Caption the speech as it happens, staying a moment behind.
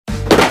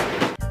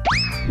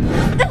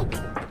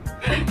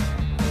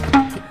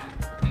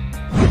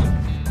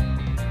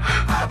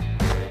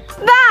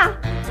爸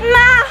妈，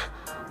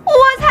我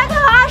才考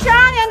22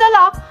年的楼，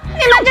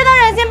你们真的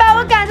忍心把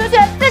我赶出去，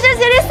自食其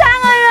力3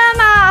个月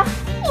吗？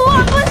我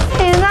不行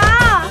啊，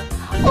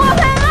我会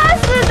饿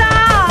死的。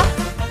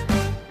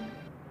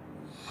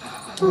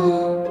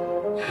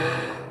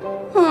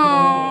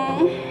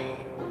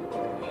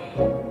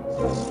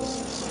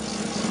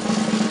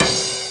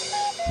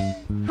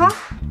好，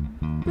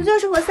不就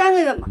是活3个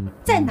月吗？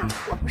在哪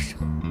活不是？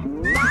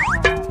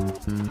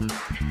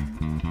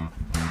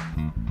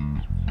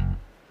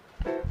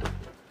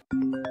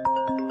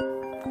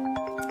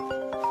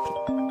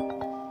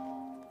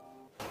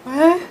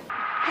哎，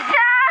夏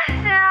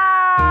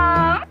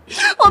夏，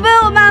我被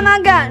我爸妈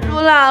赶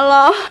出来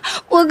了，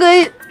我可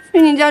以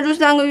去你家住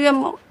3个月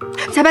吗？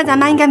小白咱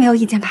妈应该没有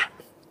意见吧？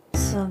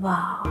四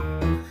宝，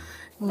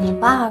你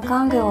爸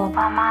刚给我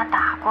爸妈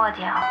打过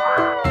电话，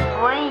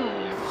所以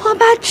我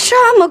爸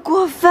这么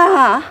过分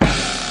啊！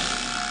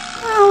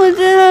那我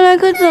接下来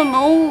可怎么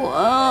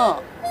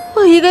活？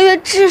我1个月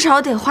至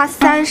少得花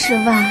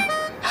30万，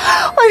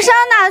我上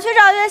哪去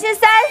找月薪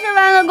30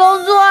万的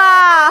工作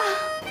啊？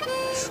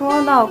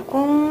说到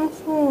工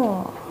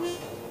作，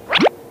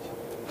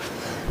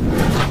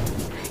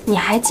你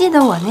还记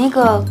得我那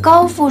个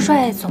高富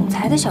帅总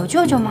裁的小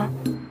舅舅吗？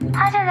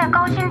他现在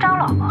高薪招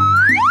老婆，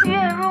月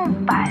入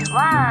100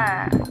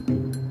万。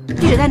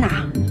地址在哪？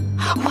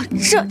我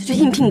这就去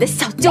应聘你的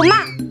小舅妈。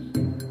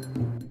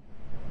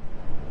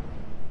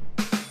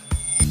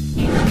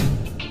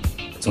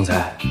总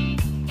裁，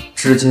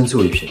至今最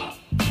后一批了。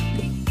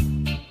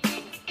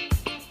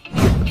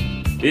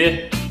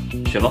别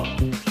选吧，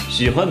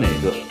喜欢哪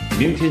个，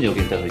明天就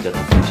给你带回家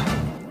当夫妻。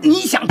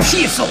你想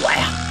气死我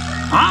呀？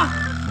啊？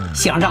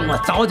想让我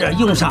早点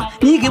用上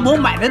你给我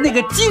买的那个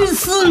金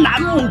丝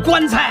楠木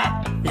棺材，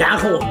然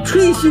后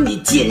吹嘘你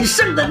仅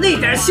剩的那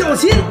点孝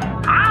心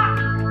啊！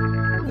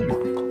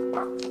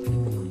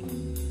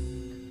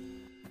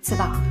四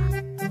宝，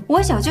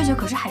我小舅舅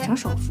可是海城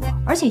首富，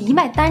而且一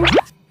脉单传，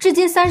至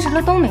今30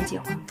了都没结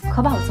婚，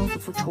可把我曾祖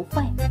父愁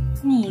坏了。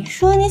你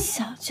说你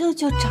小舅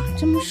舅长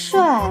这么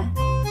帅，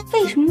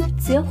为什么不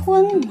结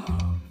婚呢？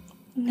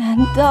难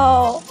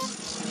道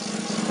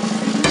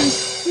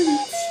有问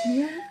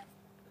题？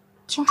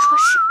听说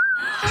是。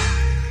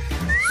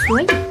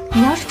所以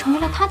你要是成为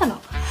了他的老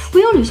婆，不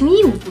用履行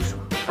义务不说，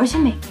而且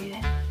每个月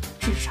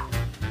至少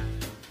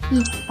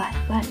100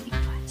万零花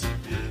钱。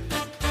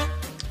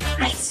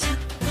哎呀，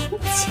你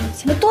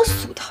钱的多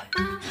俗套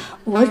呀！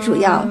我主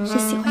要是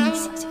喜欢你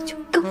小舅舅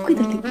高贵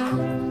的灵魂。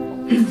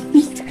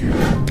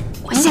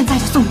我现在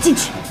就送你进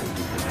去。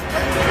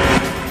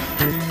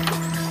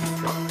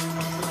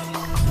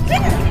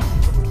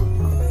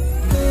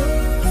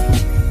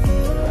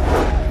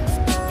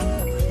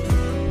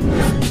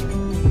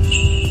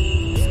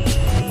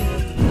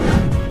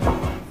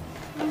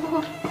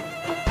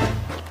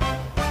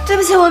对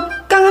不起，我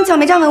刚刚脚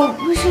没站稳，我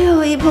不是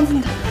有意碰瓷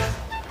你的。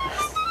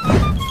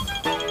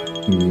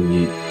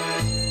你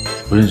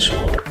不认识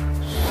我？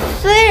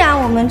虽然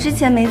我们之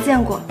前没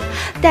见过，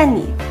但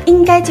你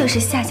应该就是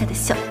夏夏的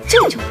小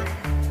舅舅。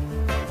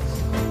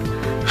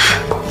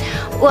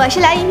我是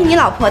来应聘你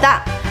老婆的，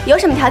有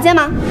什么条件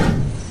吗？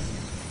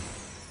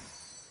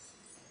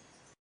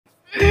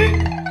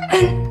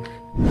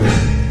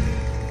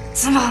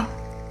子宝，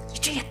你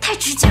这也太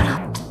直接了。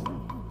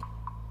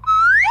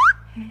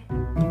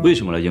为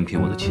什么来应聘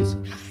我的妻子？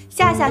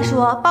夏夏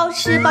说包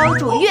吃包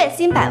住，月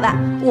薪100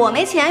万，我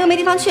没钱又没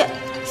地方去，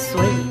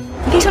所以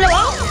你可以收留我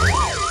哦。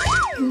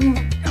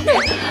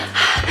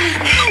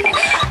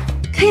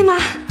可以吗？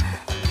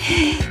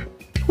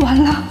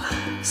完了，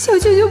小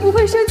舅舅不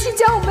会生气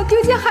将我们丢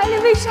进海里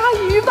喂鲨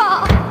鱼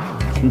吧？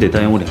你得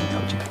答应我2个条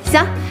件。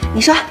行，你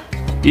说。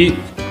1，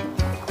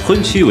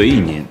婚期为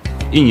1年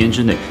，1年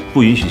之内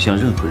不允许向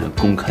任何人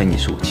公开你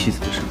是我妻子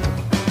的身份。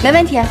没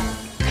问题。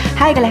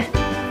还有一个嘞。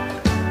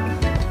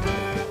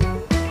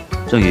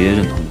让爷爷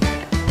认同你。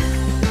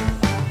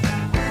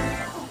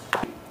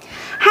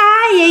嗨，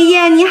爷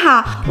爷你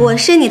好，我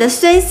是你的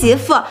孙媳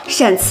妇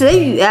沈慈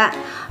雨。啊，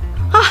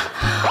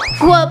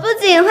我不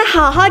仅会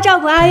好好照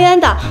顾阿渊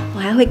的，我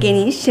还会给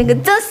您生个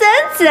曾孙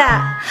子。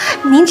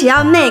您只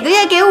要每个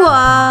月给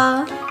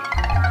我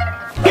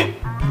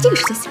这个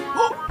数就行。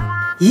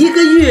1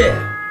个月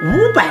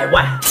500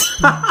万，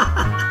哈哈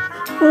哈，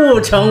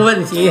不成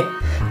问题。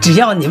只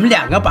要你们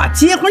2个把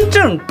结婚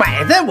证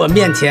摆在我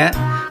面前，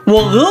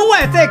我额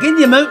外再给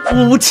你们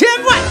5000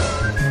万，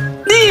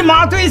立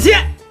马兑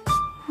现。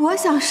我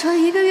想说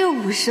1个月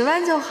50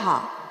万就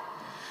好。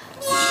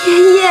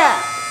爷爷，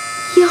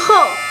以后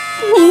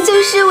您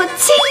就是我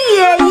亲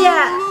爷爷。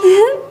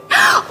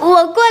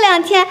我过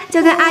2天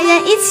就跟阿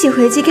渊一起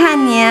回去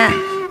看您。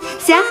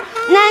行，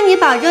那你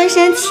保重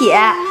身体，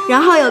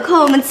然后有空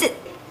我们去。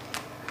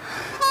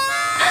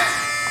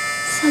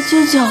小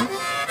舅舅，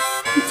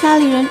你家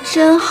里人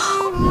真好。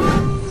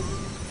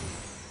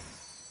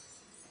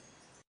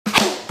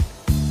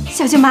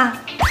小舅妈，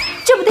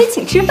这不得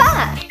请吃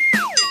饭？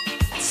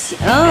请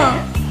啊，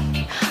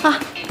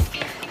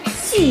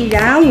既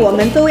然我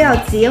们都要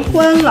结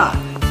婚了，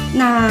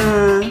那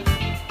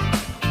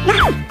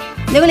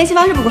留个联系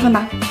方式不过分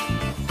吧？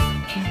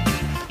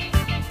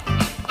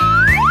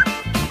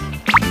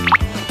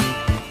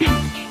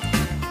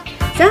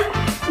行，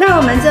那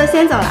我们就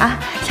先走了啊，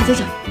小舅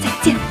舅，再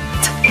见。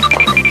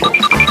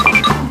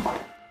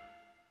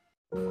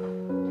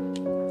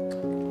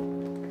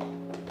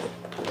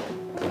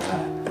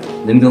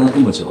您等了这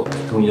么久，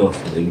终于要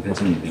选择离开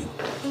经理了，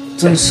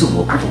真是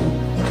我不懂，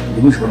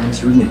你为什么能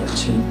提出那点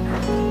歉意？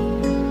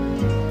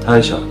他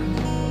还小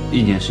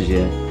，1年时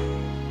间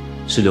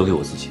是留给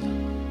我自己的。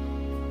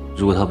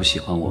如果他不喜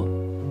欢我，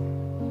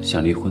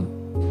想离婚，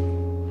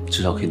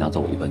至少可以拿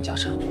走我一半家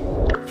产，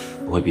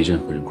不会比任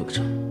何人过得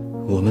差。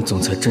我们总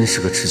裁真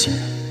是个痴情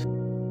人。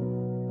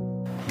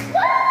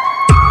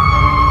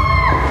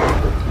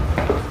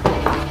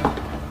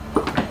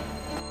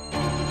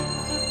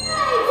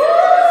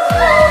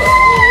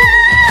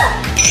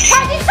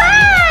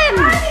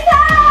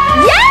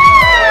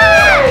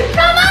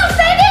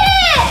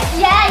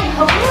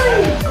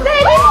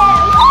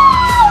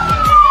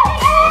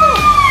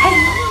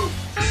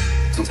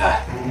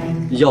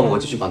要不我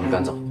就去把他们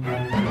赶走。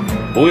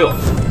不用，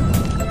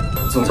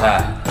总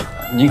裁，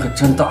您可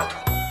真大度。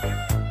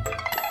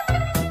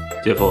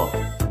姐夫，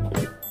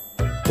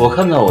我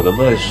看到我的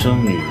外甥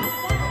女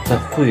在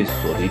会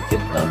所里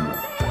点单了，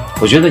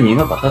我觉得你应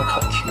该把她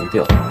卡停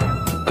掉，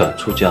赶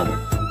出家门，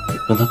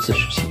让她自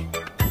食其力。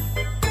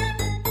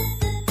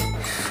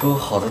说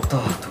好的大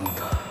度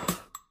呢？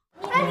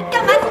你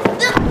干嘛？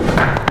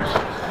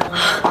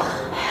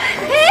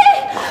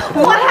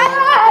我还。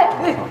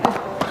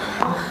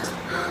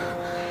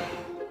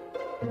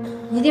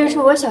一定是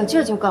我小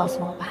舅舅告诉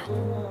我吧。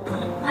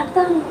完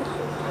蛋了，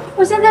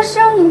我现在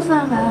剩一份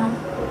了，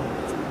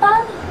怎么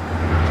办？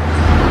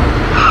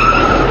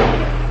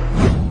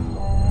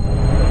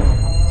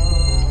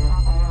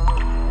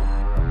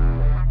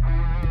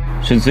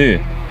沈思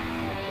雨，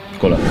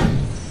过来。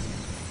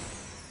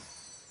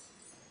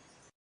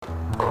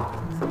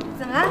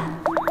怎么了？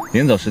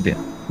明早10点，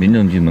民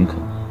政局门口，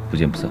不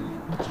见不散。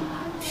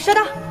收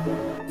到。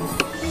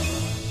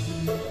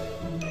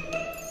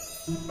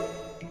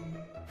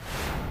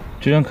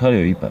这张卡里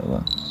有100万，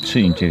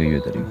是你这个月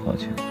的零花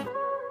钱。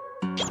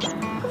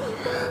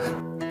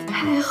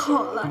太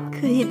好了，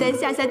可以带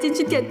夏夏进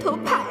去点头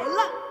牌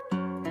了。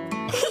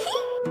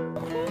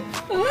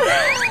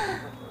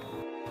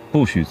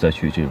不许再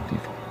去这种地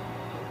方，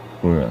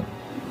不然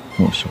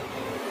没收。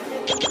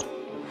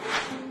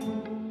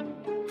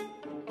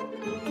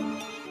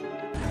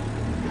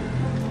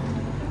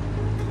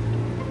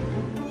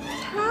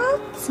他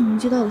怎么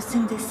知道我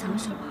心里在想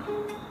什么？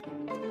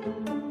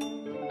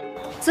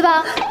子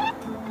宝，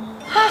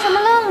发什么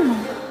愣呢？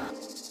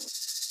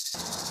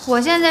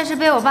我现在是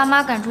被我爸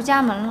妈赶出家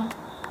门了，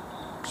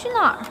去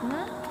哪儿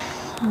了？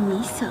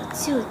你小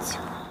舅舅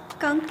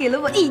刚给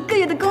了我1个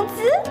月的工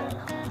资，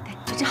我带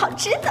你去吃好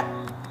吃的。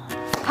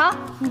好，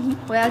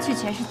我要去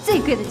全市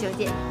最贵的酒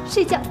店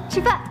睡觉吃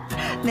饭，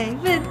没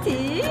问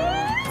题。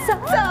走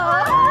走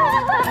啊！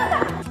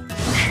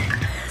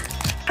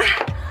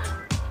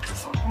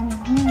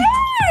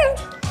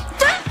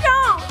真香！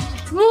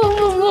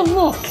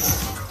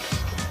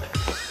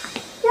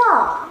呀，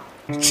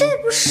这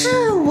不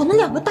是我那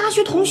2个大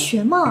学同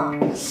学吗？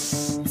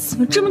怎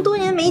么这么多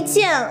年没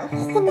见，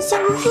混得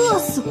像个饿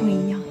死鬼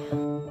一样呀？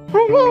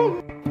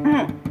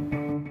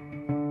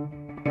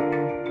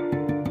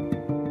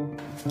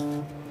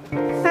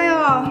哎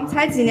呦，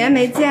才几年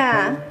没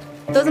见，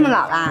都这么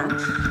老啦？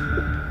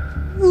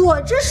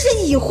我这是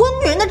已婚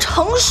女人的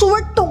成熟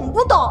味，懂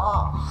不懂？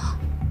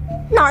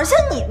哪像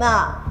你们，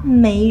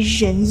没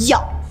人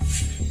要。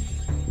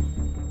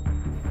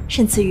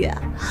沈思雨，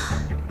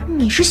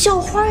你是校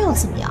花又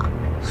怎么样？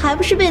还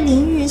不是被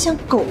林玉像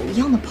狗一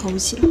样的抛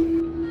弃了？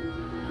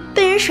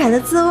被人甩的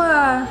滋味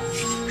儿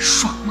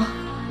爽吗？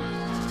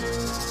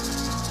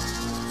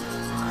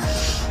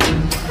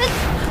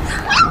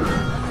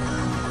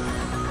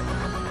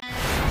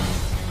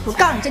我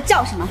告诉你，这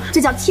叫什么？这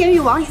叫天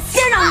欲亡你，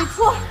先让你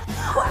出！我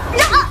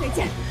让你嘴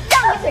贱，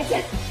让你嘴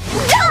贱，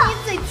让你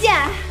嘴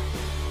贱！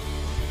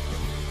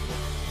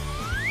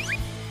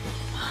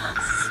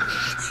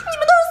你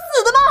们都是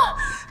死的吗？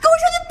给我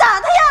上去打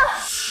他呀！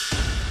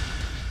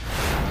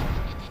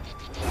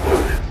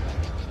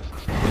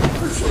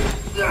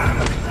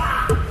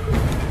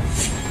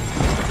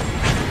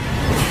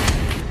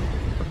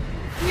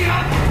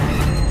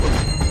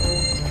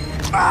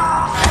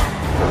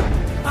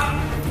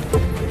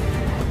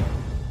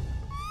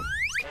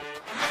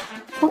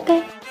活该！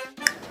你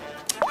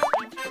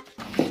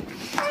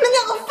们2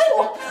个废物，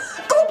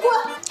给我滚！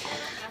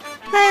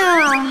哎呀，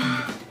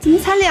怎么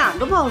才2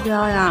个保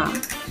镖呀？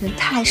人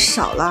太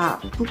少了，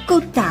不够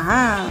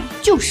打。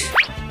就是。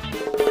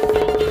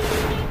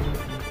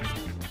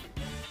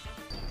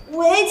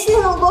喂，亲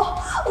爱的老公，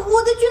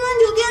我在君兰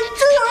酒店，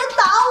这有人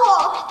打我。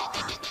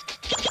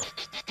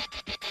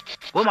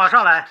我马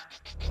上来。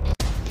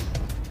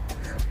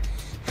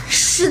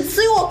史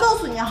思雨，我告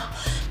诉你啊，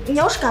你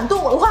要是敢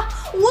动我的话，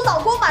我老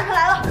公马上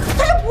来了，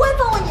他是不会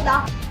放过你的。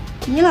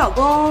你老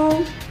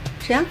公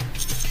谁啊？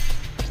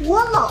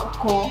我老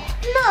公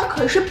那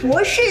可是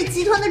博氏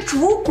集团的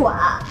主管，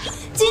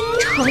京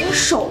城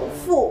首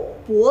富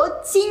博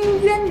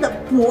金渊的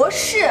博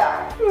士。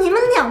你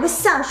们两个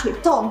下水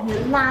道里的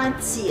垃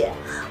圾，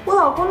我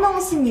老公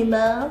弄死你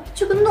们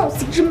就跟弄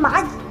死一只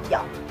蚂蚁一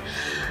样。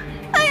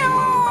哎呦，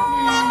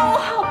我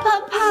好怕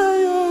怕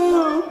呀！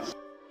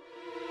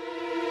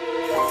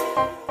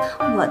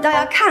我倒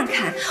要看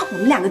看我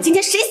们两个今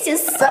天谁先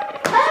死。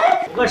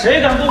那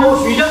谁敢动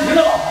我许江平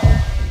的老婆？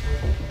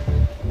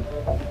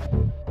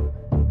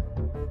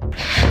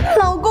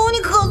老公，你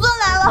可算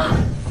来了！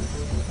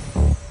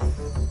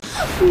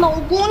老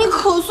公，你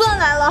可算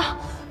来了！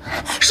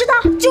是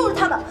他，就是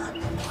他们。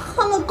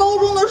他们高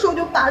中的时候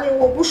就霸凌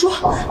我不说，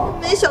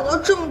没想到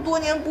这么多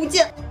年不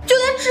见，就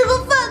连吃个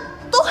饭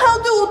都还要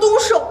对我动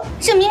手。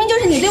这明明就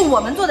是你对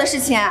我们做的事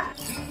情。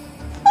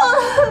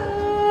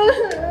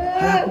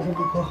哎，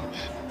不，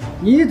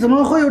你怎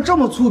么会有这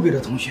么粗鄙的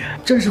同学？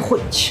真是晦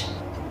气！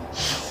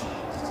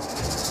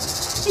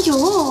哎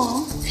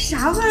呦，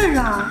啥味儿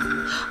啊？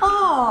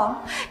哦，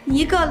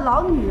一个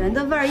老女人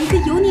的味儿，一个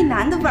油腻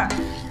男的味儿，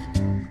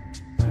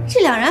这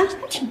两人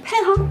还挺配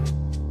哈。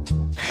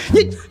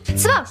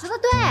此宝说的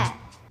对。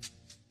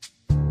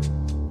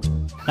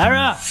来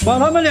人，把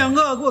他们两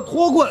个给我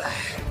拖过来，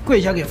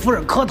跪下给夫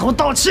人磕头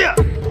道歉。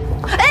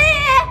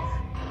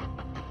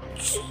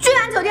君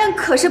兰酒店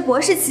可是博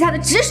士旗下的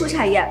直属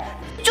产业，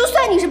就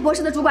算你是博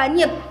士的主管，你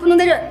也不能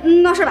在这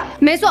闹事吧？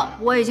没错，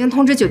我已经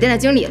通知酒店的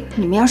经理了，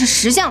你们要是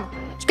识相的话，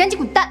就赶紧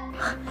滚蛋。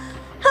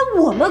还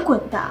我们滚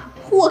蛋？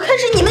我看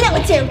是你们两个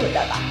贱人滚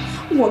蛋吧！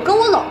我跟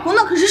我老公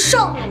那可是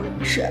上流人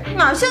士，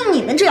哪像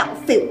你们这两个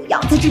废物一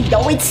样在这里摇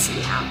尾乞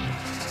怜。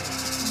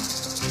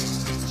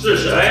是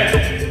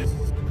谁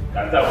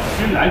敢在我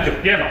君兰酒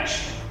店闹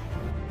事？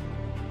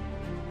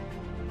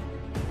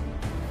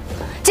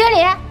经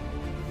理，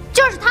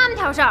就是他们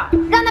挑事儿，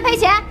让他赔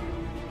钱。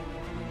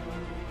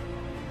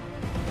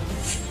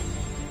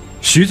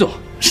徐总，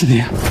是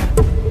你。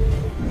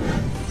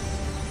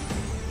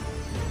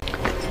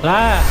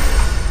来，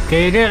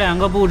给这两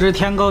个不知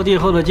天高地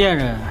厚的贱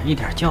人一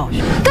点教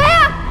训。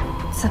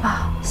此宝，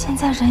现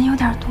在人有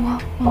点多，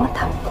我们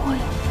打不过呀。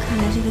看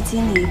来这个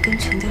经理跟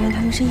陈家人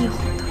他们是一伙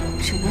的，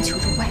只能求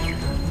助外援。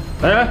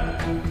哎，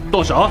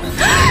动手！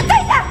等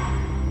一下，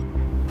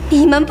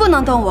你们不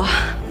能动我，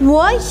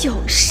我有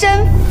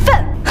身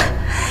份。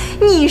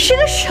你是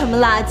个什么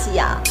垃圾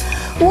呀？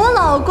我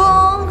老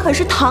公可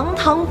是堂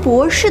堂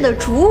博士的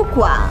主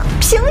管，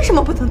凭什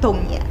么不能动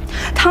你？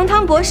堂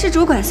堂博士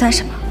主管算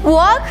什么？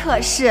我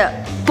可是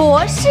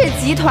博士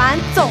集团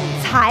总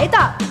裁的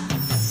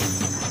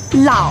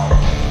老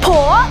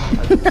婆。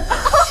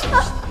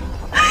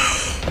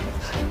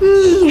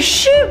你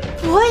是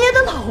伯爷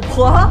的老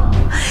婆？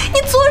你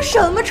做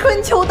什么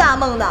春秋大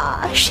梦呢？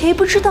谁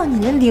不知道你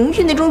连凌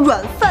玉那种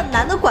软饭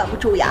男都管不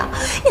住呀？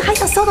你还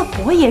想骚到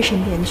伯爷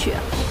身边去？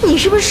你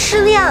是不是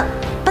失恋，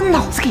把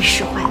脑子给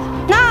使坏了？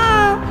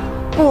那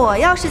我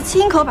要是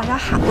亲口把他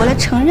喊过来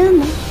承认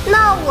呢？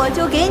那我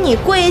就给你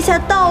跪下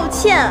道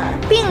歉，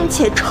并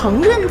且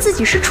承认自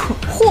己是蠢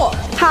货。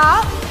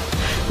好，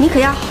你可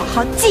要好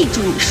好记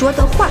住你说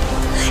的话。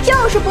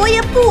要是伯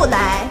爷不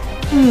来，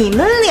你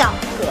们两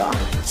个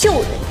就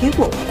得给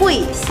我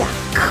跪下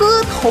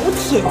磕头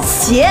舔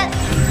鞋。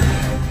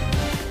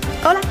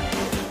够了，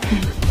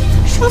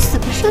说死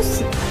不说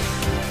死。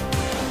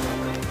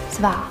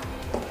此宝，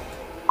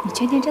你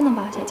确定真能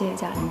把我小舅舅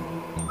叫来？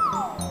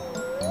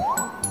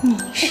你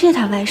是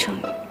他外甥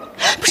女，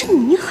不是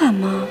你喊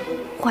吗？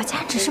我家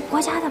只是伯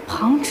家的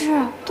旁支，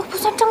都不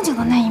算正经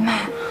的那一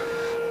脉。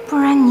不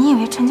然你以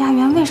为陈家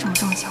元为什么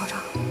这么嚣张？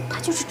他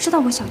就是知道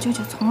我小舅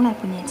舅从来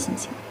不念亲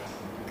情。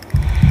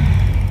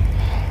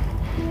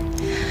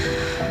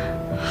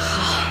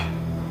好，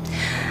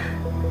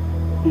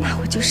那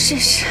我就试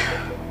试。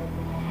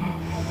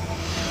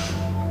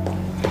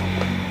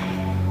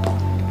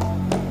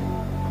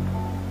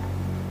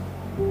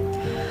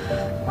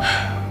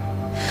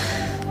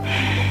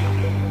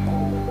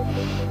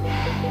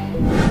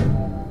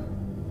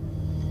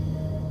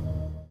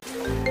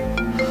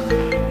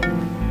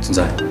存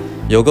在，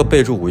有个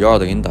备注512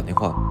的给你打电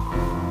话。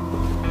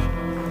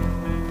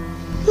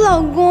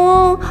老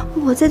公，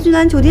我在君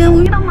兰酒店，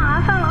我遇到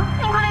麻烦了，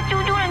你快来救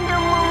救人家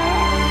嘛！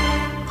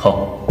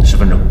好，10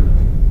分钟。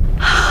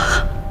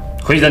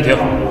会议暂停。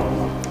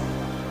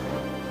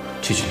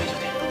去君兰酒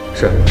店。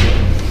是。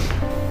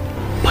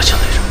把枪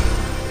带上。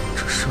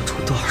这社畜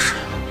多少水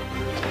啊？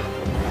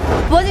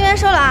博金元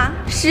说了啊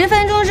，10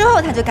分钟之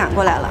后他就赶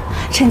过来了。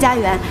陈家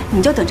元，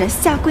你就等着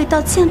下跪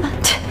道歉吧。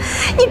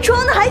你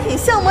装的还挺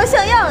像模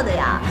像样的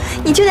呀！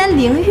你就连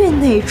凌玉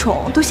那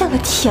种都像个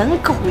舔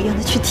狗一样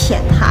的去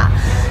舔他，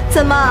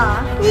怎么？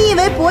你以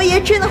为伯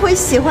爷真的会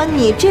喜欢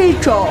你这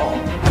种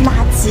垃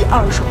圾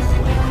二手货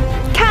呀？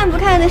看不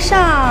看得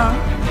上，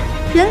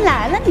人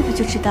来了你不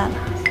就知道了？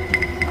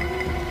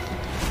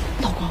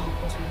老公，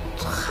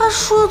他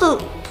说的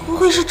不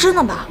会是真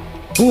的吧？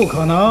不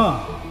可能，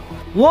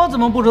我怎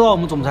么不知道我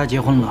们总裁结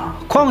婚了？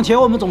况且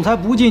我们总裁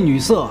不近女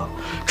色，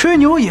吹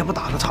牛也不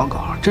打个草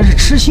稿，真是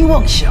痴心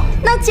妄想。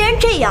那既然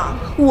这样，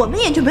我们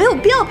也就没有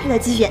必要陪他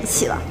继续演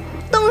戏了，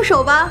动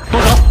手吧。动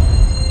手！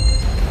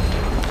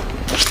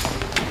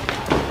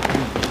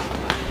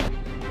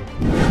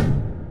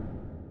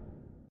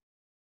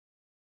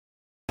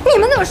你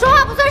们怎么说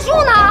话不算数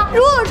呢？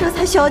弱者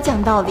才需要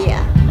讲道理，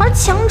而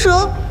强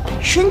者本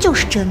身就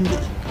是真理。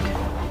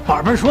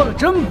宝贝说的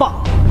真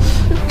棒，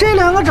这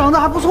两个长得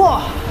还不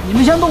错，你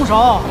们先动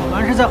手，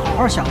完事再好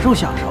好享受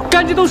享受。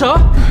赶紧动手！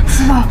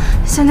四宝，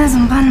现在怎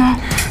么办呢？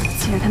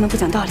既然他们不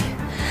讲道理，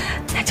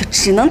那就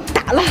只能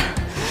打了。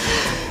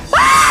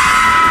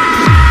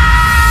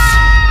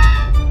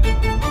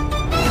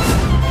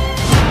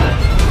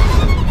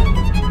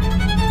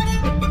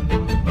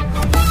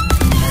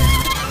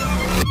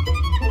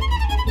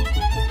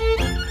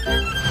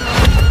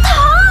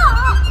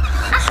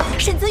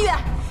沈子宇，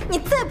你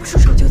再不束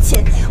手就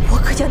擒，我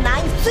可就拿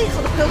你最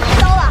好的朋友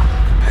开刀了！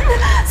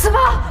四宝，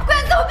快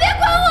走，别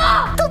管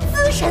我！都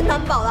自身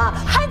难保了，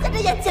还在这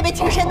演姐妹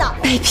情深呢！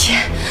卑鄙！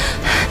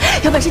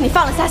有本事你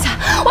放了夏夏，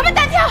我们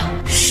单挑！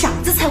傻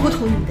子才会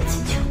同意你的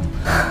请求。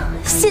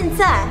现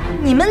在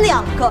你们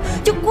两个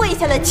就跪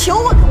下来求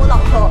我跟我老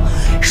公，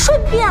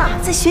顺便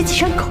再学几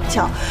声狗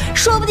叫，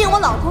说不定我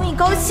老公一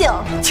高兴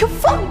就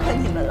放过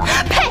你们了。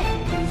呸！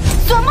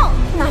做梦！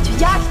那就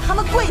压着他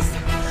们跪下。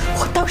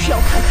我倒是要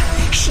看看，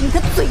是你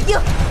的嘴硬，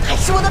还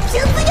是我的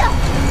瓶子硬！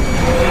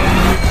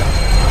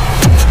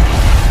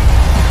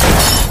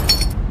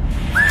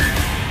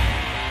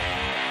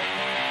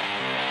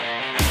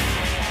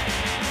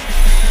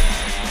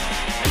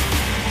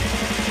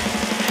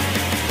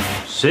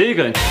谁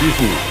敢欺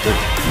负我的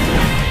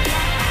人？